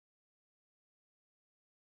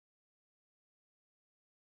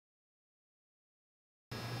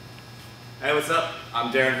Hey, what's up?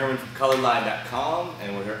 I'm Darren Herman from colorline.com,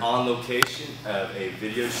 and we're here on location of a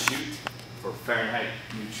video shoot for Fahnreheit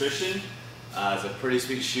Nutrition. It's a pretty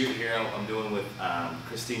sweet shoot here I'm doing with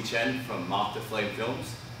Christine Chen from Moth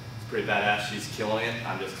Films. It's pretty badass. She's killing it.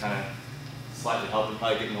 I'm just kind of slightly helping,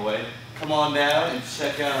 probably getting away. Come on down and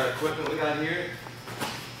check out our equipment we got here.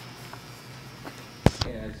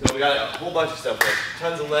 And so we got a whole bunch of stuff. We have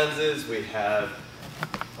tons of lenses. We have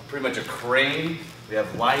pretty much a crane. We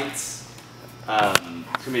have lights.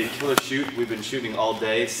 It's gonna be a killer shoot. We've been shooting all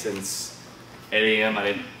day since 8 a.m.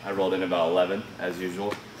 I rolled in about 11 as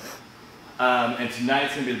usual. And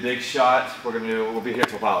tonight's gonna be the big shot. We'll be here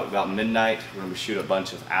till about midnight. We're gonna shoot a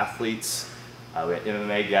bunch of athletes. We have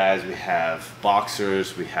MMA guys. We have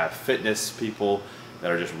boxers. We have fitness people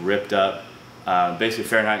that are just ripped up. Basically,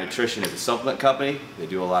 Fahnreheit Nutrition is a supplement company. They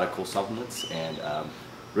do a lot of cool supplements, and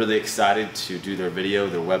really excited to do their video,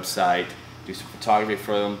 their website, do some photography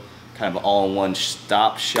for them. Kind of all-in-one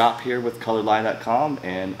stop shop here with colorline.com,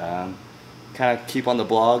 and kind of keep on the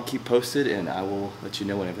blog, keep posted, and I will let you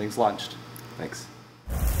know when everything's launched. Thanks.